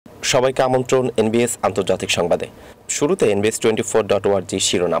সবাইকে আমন্ত্রণ NBS আন্তর্জাতিক সংবাদে। শুরুতে NBS24.org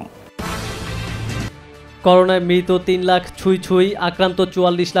শিরোনাম। করোনায় মৃত 3 লাখ ছুঁই, আক্রান্ত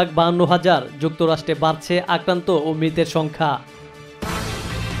 44,52,000। যুক্তরাষ্ট্রে বাড়ছে আক্রান্ত ও মৃতের সংখ্যা।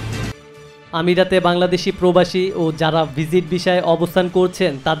 আমিরাতে বাংলাদেশি প্রবাসী ও যারা ভিজিট ভিসায় অবস্থান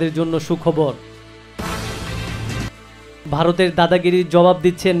করছেন তাদের জন্য সুখবর। ভারতের দাদাগিরির জবাব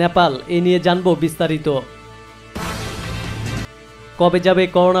দিচ্ছে নেপাল, এ নিয়ে জানব বিস্তারিত। কবে যাবে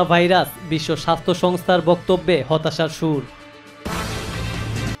করোনা ভাইরাস? বিশ্ব স্বাস্থ্য সংস্থার বক্তব্যে হতাশার সুর।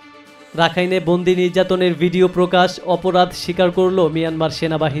 রাখাইনে বন্দি নির্যাতনের ভিডিও প্রকাশ, অপরাধ স্বীকার করল মিয়ানমার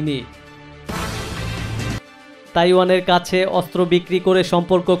সেনাবাহিনী। তাইওয়ানের কাছে অস্ত্র বিক্রি করে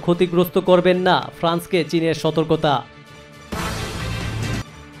সম্পর্ক ক্ষতিগ্রস্ত করবেন না, ফ্রান্সকে চীনের সতর্কতা।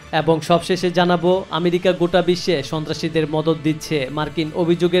 এবং সবশেষে জানাবো, আমেরিকা গোটা বিশ্বে সন্ত্রাসীদের মদদ দিচ্ছে, মার্কিন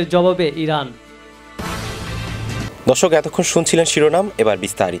অভিযোগের জবাবে ইরান। দর্শক, এতক্ষণ শুনছিলেন শিরোনাম, এবার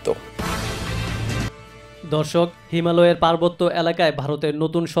বিস্তারিত। দর্শক, হিমালয়ের পার্বত্য এলাকায় ভারতের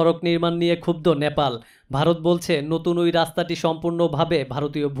নতুন সড়ক নির্মাণ নিয়ে ক্ষুব্ধ নেপাল। ভারত বলছে নতুন ওই রাস্তাটি সম্পূর্ণভাবে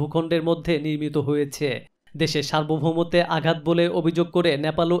ভারতীয় ভূখণ্ডের মধ্যে নির্মিত হয়েছে। দেশের সার্বভৌমত্বে আঘাত বলে অভিযোগ করে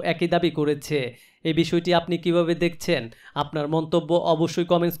নেপালও একই দাবি করেছে। এই বিষয়টি আপনি কিভাবে দেখছেন? আপনার মন্তব্য অবশ্যই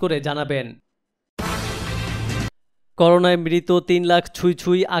কমেন্টস করে জানাবেন। করোনায় মৃত 3 লাখ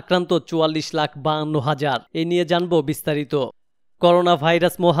ছুঁই, আক্রান্ত 44,52,000। এ নিয়ে জানব বিস্তারিত। করোনা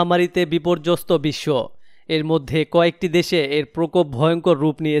ভাইরাস মহামারীতে বিপর্যস্ত বিশ্ব। এর মধ্যে কয়েকটি দেশে এর প্রকোপ ভয়ঙ্কর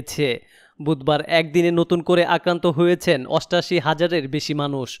রূপ নিয়েছে। বুধবার একদিনে নতুন করে আক্রান্ত হয়েছেন 88,000-এর বেশি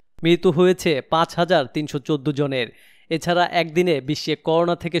মানুষ। মৃত্যু হয়েছে 5,314 জনের। এছাড়া একদিনে বিশ্বে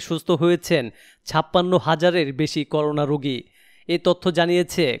করোনা থেকে সুস্থ হয়েছেন 56,000-এর বেশি করোনা রোগী। এ তথ্য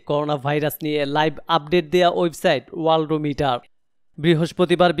জানিয়েছে করোনা ভাইরাস নিয়ে লাইভ আপডেট দেয়া ওয়েবসাইট ওয়ার্ল্ডোমিটার।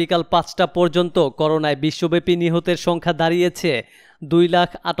 বৃহস্পতিবার বিকাল 5টা পর্যন্ত করোনায় বিশ্বব্যাপী নিহতের সংখ্যা দাঁড়িয়েছে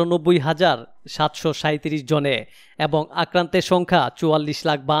 2,98,737 জনে এবং আক্রান্তের সংখ্যা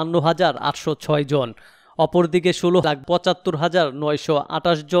 44,52,806 জন। অপরদিকে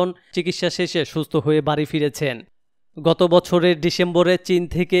 16,75,928 জন চিকিৎসা শেষে সুস্থ হয়ে বাড়ি ফিরেছেন। গত বছরের ডিসেম্বরে চীন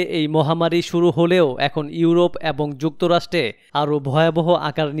থেকে এই মহামারী শুরু হলেও এখন ইউরোপ এবং যুক্তরাষ্ট্রে আরও ভয়াবহ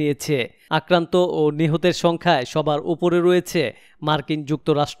আকার নিয়েছে। আক্রান্ত ও নিহতের সংখ্যায় সবার উপরে রয়েছে মার্কিন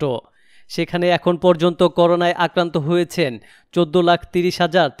যুক্তরাষ্ট্র। সেখানে এখন পর্যন্ত করোনায় আক্রান্ত হয়েছেন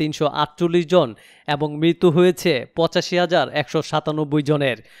 14,30,348 জন এবং মৃত্যু হয়েছে 85,197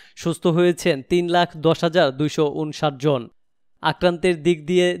 জনের। সুস্থ হয়েছেন 3,10,259 জন। আক্রান্তের দিক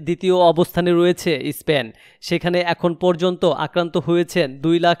দিয়ে দ্বিতীয় অবস্থানে রয়েছে স্পেন। সেখানে এখন পর্যন্ত আক্রান্ত হয়েছেন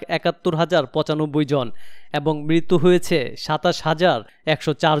 2,71,095 জন এবং মৃত্যু হয়েছে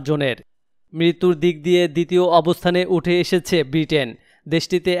 27,104 জনের। মৃত্যুর দিক দিয়ে দ্বিতীয় অবস্থানে উঠে এসেছে ব্রিটেন।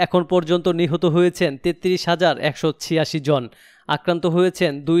 দেশটিতে এখন পর্যন্ত নিহত হয়েছেন 33,186 জন। আক্রান্ত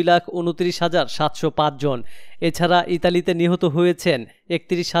হয়েছেন 2,29,705 জন। এছাড়া ইতালিতে নিহত হয়েছেন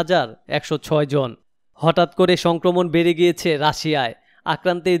 31,106 জন। হঠাৎ করে সংক্রমণ বেড়ে গিয়েছে রাশিয়ায়।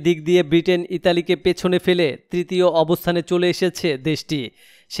 আক্রান্তের দিক দিয়ে ব্রিটেন ইতালিকে পেছনে ফেলে তৃতীয় অবস্থানে চলে এসেছে দেশটি।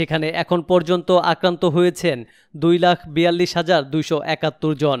 সেখানে এখন পর্যন্ত আক্রান্ত হয়েছেন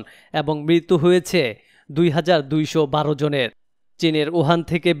 2,42,271 জন এবং মৃত্যু হয়েছে 2,212 জনের। চীনের উহান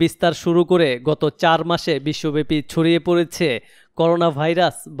থেকে বিস্তার শুরু করে গত 4 মাসে বিশ্বব্যাপী ছড়িয়ে পড়েছে করোনা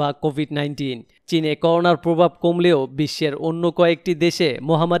ভাইরাস বা কোভিড-19। চীনে করোনার প্রভাব কমলেও বিশ্বের অন্য কয়েকটি দেশে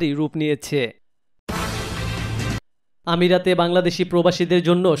মহামারী রূপ নিয়েছে। আমিরাতে বাংলাদেশি প্রবাসীদের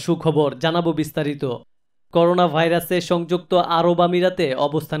জন্য সুখবর, জানাবো বিস্তারিত। করোনা ভাইরাসে সংযুক্ত আরব আমিরাতে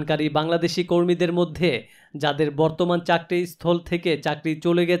অবস্থানকারী বাংলাদেশি কর্মীদের মধ্যে যাদের বর্তমান চাকরির স্থল থেকে চাকরি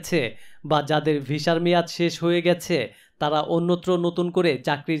চলে গেছে বা যাদের ভিসার মেয়াদ শেষ হয়ে গেছে তারা অন্যত্র নতুন করে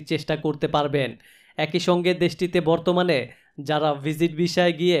চাকরির চেষ্টা করতে পারবেন। একই সঙ্গে দেশটিতে বর্তমানে যারা ভিজিট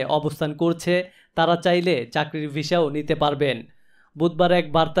ভিসায় গিয়ে অবস্থান করছে তারা চাইলে চাকরির ভিসাও নিতে পারবেন। বুধবার এক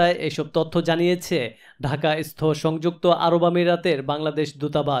বার্তায় এসব তথ্য জানিয়েছে ঢাকাস্থ সংযুক্ত আরব আমিরাতের বাংলাদেশ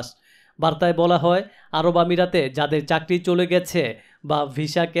দূতাবাস। বার্তায় বলা হয়, আরব আমিরাতে যাদের চাকরি চলে গেছে বা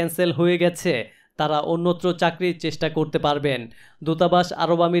ভিসা ক্যান্সেল হয়ে গেছে তারা অন্যত্র চাকরির চেষ্টা করতে পারবেন। দূতাবাস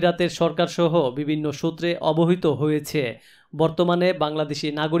আরব আমিরাতের সরকারসহ বিভিন্ন সূত্রে অবহিত হয়েছে বর্তমানে বাংলাদেশি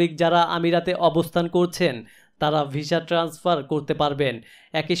নাগরিক যারা আমিরাতে অবস্থান করছেন তারা ভিসা ট্রান্সফার করতে পারবেন।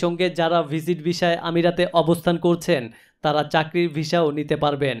 একই সঙ্গে যারা ভিজিট ভিসায় আমিরাতে অবস্থান করছেন তারা চাকরির ভিসাও নিতে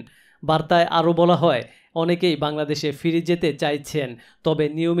পারবেন। বার্তায় আরও বলা হয়, অনেকেই বাংলাদেশে ফিরে যেতে চাইছেন, তবে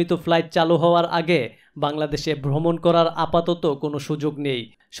নিয়মিত ফ্লাইট চালু হওয়ার আগে বাংলাদেশে ভ্রমণ করার আপাতত কোনো সুযোগ নেই।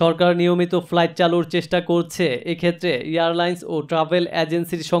 সরকার নিয়মিত ফ্লাইট চালুর চেষ্টা করছে। এক্ষেত্রে এয়ারলাইন্স ও ট্রাভেল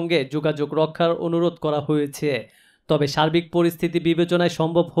এজেন্সির সঙ্গে যোগাযোগ রক্ষার অনুরোধ করা হয়েছে। তবে সার্বিক পরিস্থিতি বিবেচনায়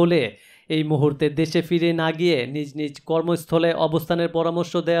সম্ভব হলে এই মুহূর্তে দেশে ফিরে না গিয়ে নিজ নিজ কর্মস্থলে অবস্থানের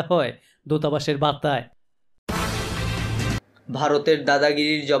পরামর্শ দেওয়া হয় দূতাবাসের বার্তায়। ভারতের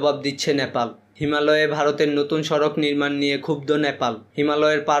দাদাগিরির জবাব দিচ্ছে নেপাল। হিমালয়ে ভারতের নতুন সড়ক নির্মাণ নিয়ে ক্ষুব্ধ নেপাল।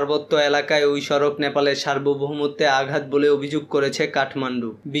 হিমালয়ের পার্বত্য এলাকায় ওই সড়ক নেপালের সার্বভৌমত্বে আঘাত বলে অভিযোগ করেছে কাঠমান্ডু।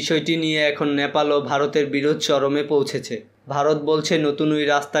 বিষয়টি নিয়ে এখন নেপাল ও ভারতের বিরোধ চরমে পৌঁছেছে। ভারত বলছে নতুন ওই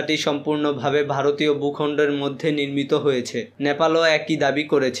রাস্তাটি সম্পূর্ণভাবে ভারতীয় ভূখণ্ডের মধ্যে নির্মিত হয়েছে। নেপালও একই দাবি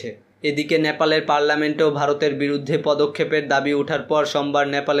করেছে। এদিকে নেপালের পার্লামেন্টেও ভারতের বিরুদ্ধে পদক্ষেপের দাবি ওঠার পর সোমবার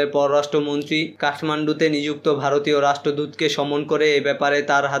নেপালের পররাষ্ট্রমন্ত্রী কাঠমান্ডুতে নিযুক্ত ভারতীয় রাষ্ট্রদূতকে সমন করে এ ব্যাপারে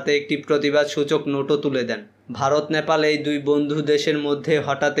তার হাতে একটি প্রতিবাদ সূচক নোটও তুলে দেন। ভারত নেপাল এই দুই বন্ধু দেশের মধ্যে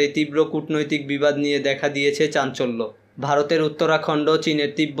হঠাৎই তীব্র কূটনৈতিক বিবাদ নিয়ে দেখা দিয়েছে চাঞ্চল্য। ভারতের উত্তরাখণ্ড,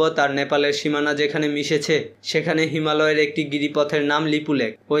 চীনের তিব্বত আর নেপালের সীমানা যেখানে মিশেছে সেখানে হিমালয়ের একটি গিরিপথের নাম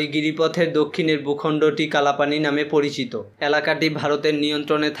লিপুলেখ। ওই গিরিপথের দক্ষিণের ভূখণ্ডটি কালাপানি নামে পরিচিত। এলাকাটি ভারতের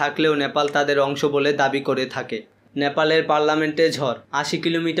নিয়ন্ত্রণে থাকলেও নেপাল তাদের অংশ বলে দাবি করে থাকে। নেপালের পার্লামেন্টে ঝড়। ৮০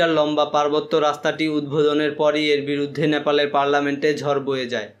 কিলোমিটার লম্বা পার্বত্য রাস্তাটি উদ্বোধনের পরই এর বিরুদ্ধে নেপালের পার্লামেন্টে ঝড়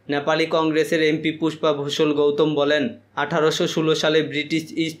বয়ে যায়। নেপালি কংগ্রেসের এমপি পুষ্পা ভূষল গৌতম বলেন, ১৮১৬ সালে ব্রিটিশ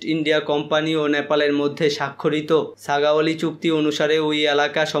ইস্ট ইন্ডিয়া কোম্পানি ও নেপালের মধ্যে স্বাক্ষরিত সাগাওয়ালি চুক্তি অনুসারে ওই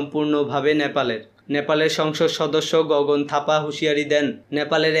এলাকা সম্পূর্ণভাবে নেপালের। নেপালের সংসদ সদস্য গগন থাপা হুঁশিয়ারি দেন,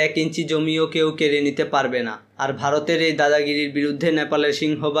 নেপালের ১ ইঞ্চি জমিও কেউ কেড়ে নিতে পারবে না। আর ভারতের এই দাদাগিরির বিরুদ্ধে নেপালের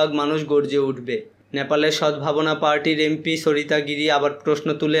সিংহভাগ মানুষ গর্জে উঠবে। নেপালের সদ্ভাবনা পার্টির এমপি সরিতা গিরি আবার প্রশ্ন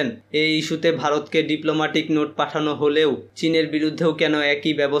তুলেন, এই ইস্যুতে ভারতকে ডিপ্লোম্যাটিক নোট পাঠানো হলেও চীনের বিরুদ্ধেও কেন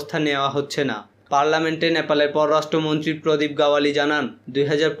একই ব্যবস্থা নেওয়া হচ্ছে না। পার্লামেন্টে নেপালের পররাষ্ট্রমন্ত্রী প্রদীপ গাওয়ালি জানান,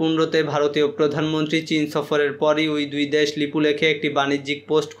 ২০১৫তে ভারতীয় প্রধানমন্ত্রী চীন সফরের পরই ওই দুই দেশ লিপুলেখে একটি বাণিজ্যিক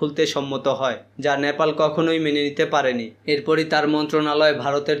পোস্ট খুলতে সম্মত হয়, যা নেপাল কখনোই মেনে নিতে পারেনি। এরপরই তার মন্ত্রণালয়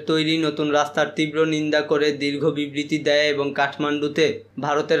ভারতের তৈরি নতুন রাস্তার তীব্র নিন্দা করে দীর্ঘ বিবৃতি দেয় এবং কাঠমান্ডুতে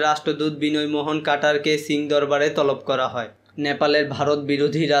ভারতের রাষ্ট্রদূত বিনয় মোহন কাটারকে সিং দরবারে তলব করা হয়। নেপালের ভারত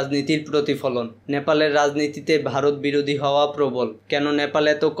বিরোধী রাজনীতির প্রতিফলন। নেপালের রাজনীতিতে ভারত বিরোধী হওয়া প্রবল। কেন নেপাল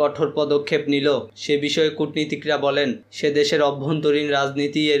এত কঠোর পদক্ষেপ নিল সে বিষয়ে কূটনীতিকরা বলেন, সে দেশের অভ্যন্তরীণ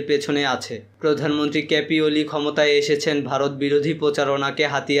রাজনীতি এর পেছনে আছে। প্রধানমন্ত্রী কেপি ওলি ক্ষমতায় এসেছেন ভারত বিরোধী প্রচারণাকে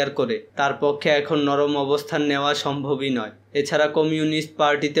হাতিয়ার করে। তার পক্ষে এখন নরম অবস্থান নেওয়া সম্ভবই নয়। এছাড়া কমিউনিস্ট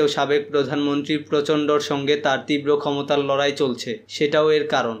পার্টিতেও সাবেক প্রধানমন্ত্রীর প্রচণ্ডর সঙ্গে তার তীব্র ক্ষমতার লড়াই চলছে, সেটাও এর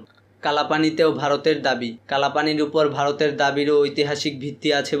কারণ। কালাপানিতেও ভারতের দাবি। কালাপানির উপর ভারতের দাবিরও ঐতিহাসিক ভিত্তি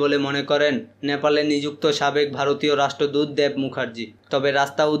আছে বলে মনে করেন নেপালে নিযুক্ত সাবেক ভারতীয় রাষ্ট্রদূত দেব মুখার্জি। তবে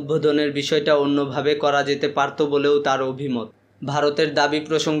রাস্তা উদ্বোধনের বিষয়টা অন্যভাবে করা যেতে পারত বলেও তার অভিমত। ভারতের দাবি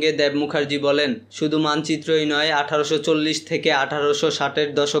প্রসঙ্গে দেব মুখার্জি বলেন, শুধু মানচিত্রই নয়, ১৮৪০ থেকে ১৮৬০-এর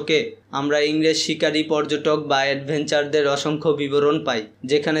দশকে আমরা ইংরেজ শিকারী পর্যটক বা অ্যাডভেঞ্চারদের অসংখ্য বিবরণ পাই,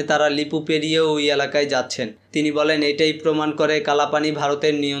 যেখানে তারা লিপু পেরিয়েও ওই এলাকায় যাচ্ছেন। তিনি বলেন, এটাই প্রমাণ করে কালাপানি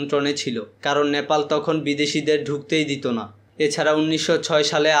ভারতের নিয়ন্ত্রণে ছিল, কারণ নেপাল তখন বিদেশিদের ঢুকতেই দিত না। এছাড়া ১৯০৬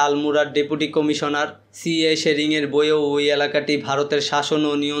 সালে আলমুরার ডেপুটি কমিশনার সি.এ. শেরিংয়ের বইয়েও ওই এলাকাটি ভারতের শাসন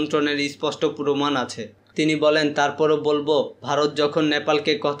ও নিয়ন্ত্রণের স্পষ্ট প্রমাণ আছে। তিনি বলেন, তারপরও বলবো, ভারত যখন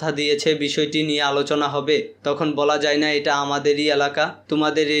নেপালকে কথা দিয়েছে বিষয়টি নিয়ে আলোচনা হবে, তখন বলা যায় না এটা আমাদেরই এলাকা,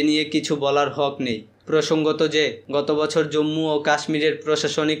 তোমাদের এ নিয়ে কিছু বলার হক নেই। প্রসঙ্গত যে গত বছর জম্মু ও কাশ্মীরের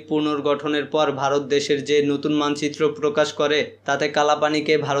প্রশাসনিক পুনর্গঠনের পর ভারত দেশের যে নতুন মানচিত্র প্রকাশ করে তাতে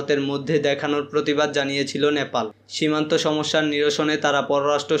কালাপানিকে ভারতের মধ্যে দেখানোর প্রতিবাদ জানিয়েছিল নেপাল। সীমান্ত সমস্যার নিরসনে তারা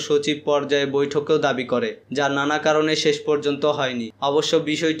পররাষ্ট্র সচিব পর্যায়ে বৈঠকেও দাবি করে, যা নানা কারণে শেষ পর্যন্ত হয়নি। অবশ্য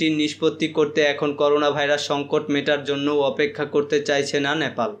বিষয়টির নিষ্পত্তি করতে এখন করোনা ভাইরাস সংকট মেটার জন্যও অপেক্ষা করতে চাইছে না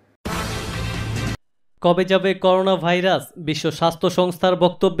নেপাল। কবে যাবে করোনা ভাইরাস? বিশ্ব স্বাস্থ্য সংস্থার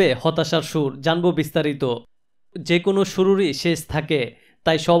বক্তব্যে হতাশার সুর। জানব বিস্তারিত। যে কোনো শুরুরই শেষ থাকে,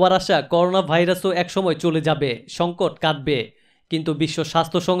 তাই সবার আশা করোনা ভাইরাসও একসময় চলে যাবে, সংকট কাটবে। কিন্তু বিশ্ব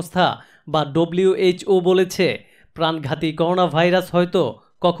স্বাস্থ্য সংস্থা বা WHO বলেছে, প্রাণঘাতী করোনা ভাইরাস হয়তো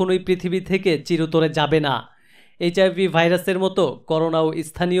কখনোই পৃথিবী থেকে চিরতরে যাবে না। HIV ভাইরাসের মতো করোনাও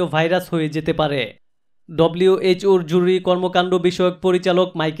স্থানীয় ভাইরাস হয়ে যেতে পারে। WHOর জরুরি কর্মকাণ্ড বিষয়ক পরিচালক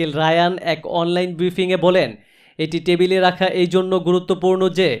মাইকেল রায়ান এক অনলাইন ব্রিফিংয়ে বলেন, এটি টেবিলে রাখা এই জন্য গুরুত্বপূর্ণ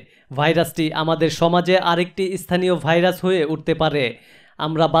যে ভাইরাসটি আমাদের সমাজে আরেকটি স্থানীয় ভাইরাস হয়ে উঠতে পারে।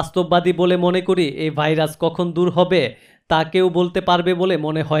 আমরা বাস্তববাদী বলে মনে করি এই ভাইরাস কখন দূর হবে তা কেউ বলতে পারবে বলে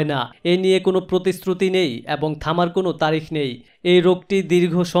মনে হয় না। এ নিয়ে কোনো প্রতিশ্রুতি নেই এবং থামার কোনো তারিখ নেই। এই রোগটি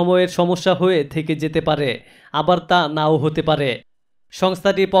দীর্ঘ সময়ের সমস্যা হয়ে থেকে যেতে পারে, আবার তা নাও হতে পারে।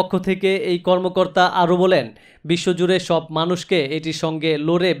 সংস্থাটির পক্ষ থেকে এই কর্মকর্তা আরও বলেন, বিশ্বজুড়ে সব মানুষকে এটির সঙ্গে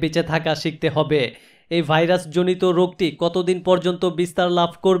লড়ে বেঁচে থাকা শিখতে হবে। এই ভাইরাসজনিত রোগটি কতদিন পর্যন্ত বিস্তার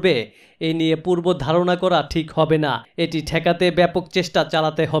লাভ করবে এ নিয়ে পূর্ব ধারণা করা ঠিক হবে না। এটি ঠেকাতে ব্যাপক চেষ্টা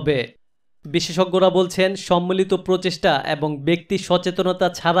চালাতে হবে। বিশেষজ্ঞরা বলছেন, সম্মিলিত প্রচেষ্টা এবং ব্যক্তি সচেতনতা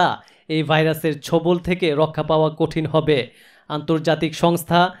ছাড়া এই ভাইরাসের ছোবল থেকে রক্ষা পাওয়া কঠিন হবে। আন্তর্জাতিক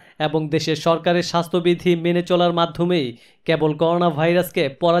সংস্থা এবং দেশের সরকারের স্বাস্থ্যবিধি মেনে চলার মাধ্যমেই কেবল করোনা ভাইরাসকে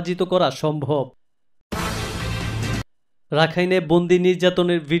পরাজিত করা সম্ভব। রাখাইনে বন্দি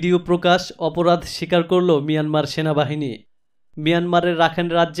নির্যাতনের ভিডিও প্রকাশ, অপরাধ স্বীকার করল মিয়ানমার সেনাবাহিনী। মিয়ানমারের রাখাইন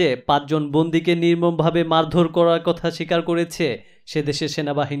রাজ্যে 5 জন বন্দীকে নির্মমভাবে মারধর করার কথা স্বীকার করেছে সে দেশের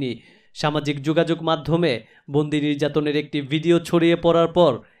সেনাবাহিনী। সামাজিক যোগাযোগ মাধ্যমে বন্দি নির্যাতনের একটি ভিডিও ছড়িয়ে পড়ার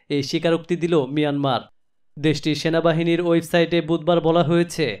পর এই স্বীকারোক্তি দিল মিয়ানমার। দেশটির সেনাবাহিনীর ওয়েবসাইটে বুধবার বলা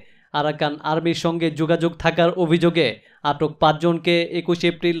হয়েছে, আরাকান আর্মির সঙ্গে যোগাযোগ থাকার অভিযোগে আটক 5 জনকে 21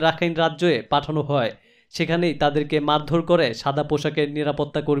 এপ্রিল রাখাইন রাজ্যে পাঠানো হয়। সেখানেই তাদেরকে মারধর করে সাদা পোশাকের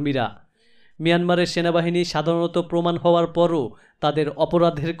নিরাপত্তা কর্মীরা। মিয়ানমারের সেনাবাহিনী সাধারণত প্রমাণ হওয়ার পরও তাদের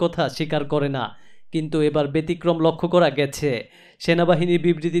অপরাধের কথা স্বীকার করে না, কিন্তু এবার ব্যতিক্রম লক্ষ্য করা গেছে। সেনাবাহিনীর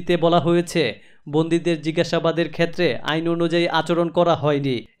বিবৃতিতে বলা হয়েছে, বন্দীদের জিজ্ঞাসাবাদের ক্ষেত্রে আইন অনুযায়ী আচরণ করা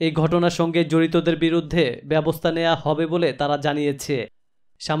হয়নি। এই ঘটনার সঙ্গে জড়িতদের বিরুদ্ধে ব্যবস্থা নেওয়া হবে বলে তারা জানিয়েছে।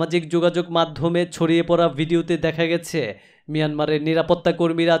 সামাজিক যোগাযোগ মাধ্যমে ছড়িয়ে পড়া ভিডিওতে দেখা গেছে মিয়ানমারের নিরাপত্তা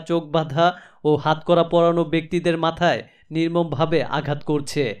কর্মীরা চোখ বাঁধা ও হাতকড়া পরানো ব্যক্তিদের মাথায় নির্মমভাবে আঘাত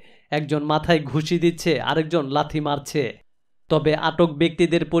করছে। একজন মাথায় ঘুষি দিচ্ছে, আরেকজন লাথি মারছে। তবে আটক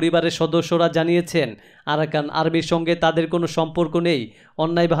ব্যক্তিদের পরিবারের সদস্যরা জানিয়েছেন, আরাকান আর্মির সঙ্গে তাদের কোনো সম্পর্ক নেই,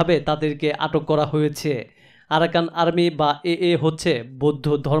 অন্যায়ভাবে তাদেরকে আটক করা হয়েছে। আরাকান আর্মি বা AA হচ্ছে বৌদ্ধ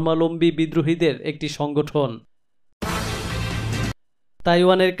ধর্মাবলম্বী বিদ্রোহীদের একটি সংগঠন।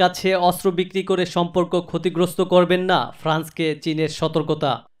 তাইওয়ানের কাছে অস্ত্র বিক্রি করে সম্পর্ক ক্ষতিগ্রস্ত করবেন না, ফ্রান্সকে চীনের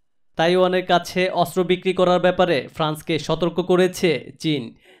সতর্কতা। তাইওয়ানের কাছে অস্ত্র বিক্রি করার ব্যাপারে ফ্রান্সকে সতর্ক করেছে চীন।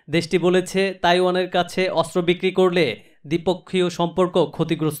 দেশটি বলেছে, তাইওয়ানের কাছে অস্ত্র বিক্রি করলে দ্বিপক্ষীয় সম্পর্ক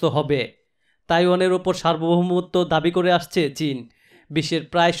ক্ষতিগ্রস্ত হবে। তাইওয়ানের ওপর সার্বভৌমত্ব দাবি করে আসছে চীন। বিশ্বের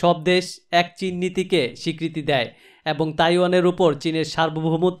প্রায় সব দেশ এক চীন নীতিকে স্বীকৃতি দেয় এবং তাইওয়ানের ওপর চীনের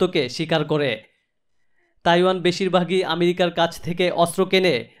সার্বভৌমত্বকে স্বীকার করে। তাইওয়ান বেশিরভাগই আমেরিকার কাছ থেকে অস্ত্র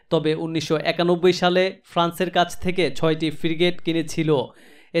কেনে, তবে 1991 সালে ফ্রান্সের কাছ থেকে 6টি ফ্রিগেট কিনেছিল।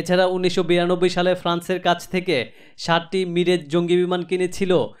 এছাড়া 1992 সালে ফ্রান্সের কাছ থেকে 60টি মিরেজ জঙ্গি বিমান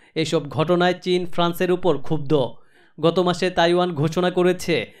কিনেছিল। এসব ঘটনায় চীন ফ্রান্সের উপর ক্ষুব্ধ। গত মাসে তাইওয়ান ঘোষণা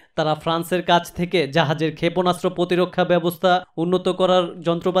করেছে, তারা ফ্রান্সের কাছ থেকে জাহাজের ক্ষেপণাস্ত্র প্রতিরক্ষা ব্যবস্থা উন্নত করার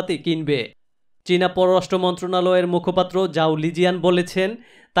যন্ত্রপাতি কিনবে। চীনা পররাষ্ট্র মন্ত্রণালয়ের মুখপাত্র জাও লিজিয়ান বলেছেন,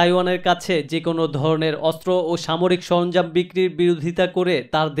 তাইওয়ানের কাছে যে কোনো ধরনের অস্ত্র ও সামরিক সরঞ্জাম বিক্রির বিরোধিতা করে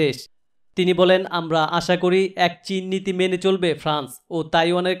তার দেশ। তিনি বলেন, আমরা আশা করি এক চীন নীতি মেনে চলবে ফ্রান্স ও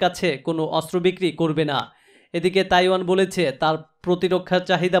তাইওয়ানের কাছে কোনো অস্ত্র বিক্রি করবে না। এদিকে তাইওয়ান বলেছে, তার প্রতিরক্ষার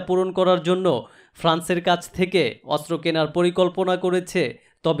চাহিদা পূরণ করার জন্য ফ্রান্সের কাছ থেকে অস্ত্র কেনার পরিকল্পনা করেছে,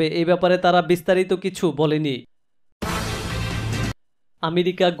 তবে এ ব্যাপারে তারা বিস্তারিত কিছু বলেনি।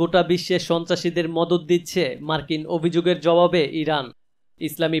 আমেরিকা গোটা বিশ্বে সন্ত্রাসীদের মদদ দিচ্ছে, মার্কিন অভিযোগের জবাবে ইরান।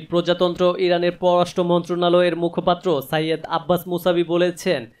 ইসলামী প্রজাতন্ত্র ইরানের পররাষ্ট্র মন্ত্রণালয়ের মুখপাত্র সাইয়েদ আব্বাস মুসাবি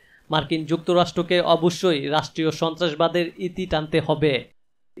বলেছেন, মার্কিন যুক্তরাষ্ট্রকে অবশ্যই রাষ্ট্রীয় সন্ত্রাসবাদের ইতি টানতে হবে।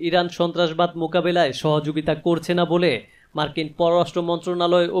 ইরান সন্ত্রাসবাদ মোকাবেলায় সহযোগিতা করছে না বলে মার্কিন পররাষ্ট্র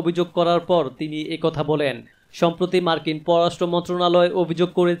মন্ত্রণালয় অভিযোগ করার পর তিনি একথা বলেন। সম্প্রতি মার্কিন পররাষ্ট্র মন্ত্রণালয় অভিযোগ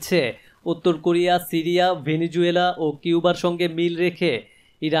করেছে, উত্তর কোরিয়া, সিরিয়া, ভেনেজুয়েলা ও কিউবার সঙ্গে মিল রেখে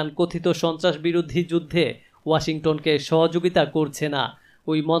ইরান কথিত সন্ত্রাস বিরোধী যুদ্ধে ওয়াশিংটনকে সহযোগিতা করছে না।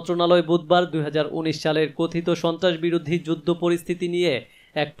 ওই মন্ত্রণালয় বুধবার 2019 সালের কথিত সন্ত্রাস বিরোধী যুদ্ধ পরিস্থিতি নিয়ে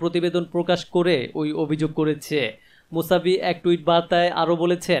এক প্রতিবেদন প্রকাশ করে ওই অভিযোগ করেছে। মুসাবি এক টুইট বার্তায় আরও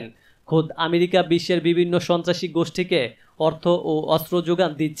বলেছেন, খোদ আমেরিকা বিশ্বের বিভিন্ন সন্ত্রাসী গোষ্ঠীকে অর্থ ও অস্ত্র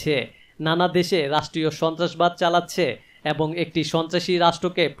যোগান দিচ্ছে, নানা দেশে রাষ্ট্রীয় সন্ত্রাসবাদ চালাচ্ছে এবং একটি সন্ত্রাসী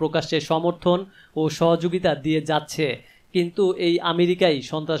রাষ্ট্রকে প্রকাশ্যে সমর্থন ও সহযোগিতা দিয়ে যাচ্ছে। কিন্তু এই আমেরিকাই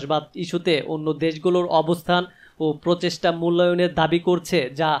সন্ত্রাসবাদ ইস্যুতে অন্য দেশগুলোর অবস্থান ও প্রচেষ্টা মূল্যায়নের দাবি করছে,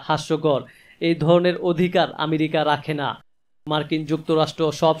 যা হাস্যকর। এই ধরনের অধিকার আমেরিকা রাখে না। মার্কিন যুক্তরাষ্ট্র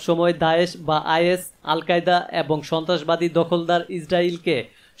সব সময় দায়েশ বা IS, আল কায়দা এবং সন্ত্রাসবাদী দখলদার ইসরায়েলকে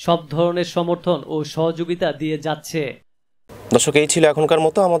সব ধরনের সমর্থন ও সহযোগিতা দিয়ে যাচ্ছে। দর্শক, এই ছিল এখনকার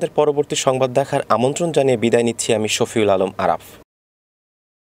মতো। আমাদের পরবর্তী সংবাদ দেখার আমন্ত্রণ জানিয়ে বিদায় নিচ্ছি আমি শফিউল আলম আরাফ।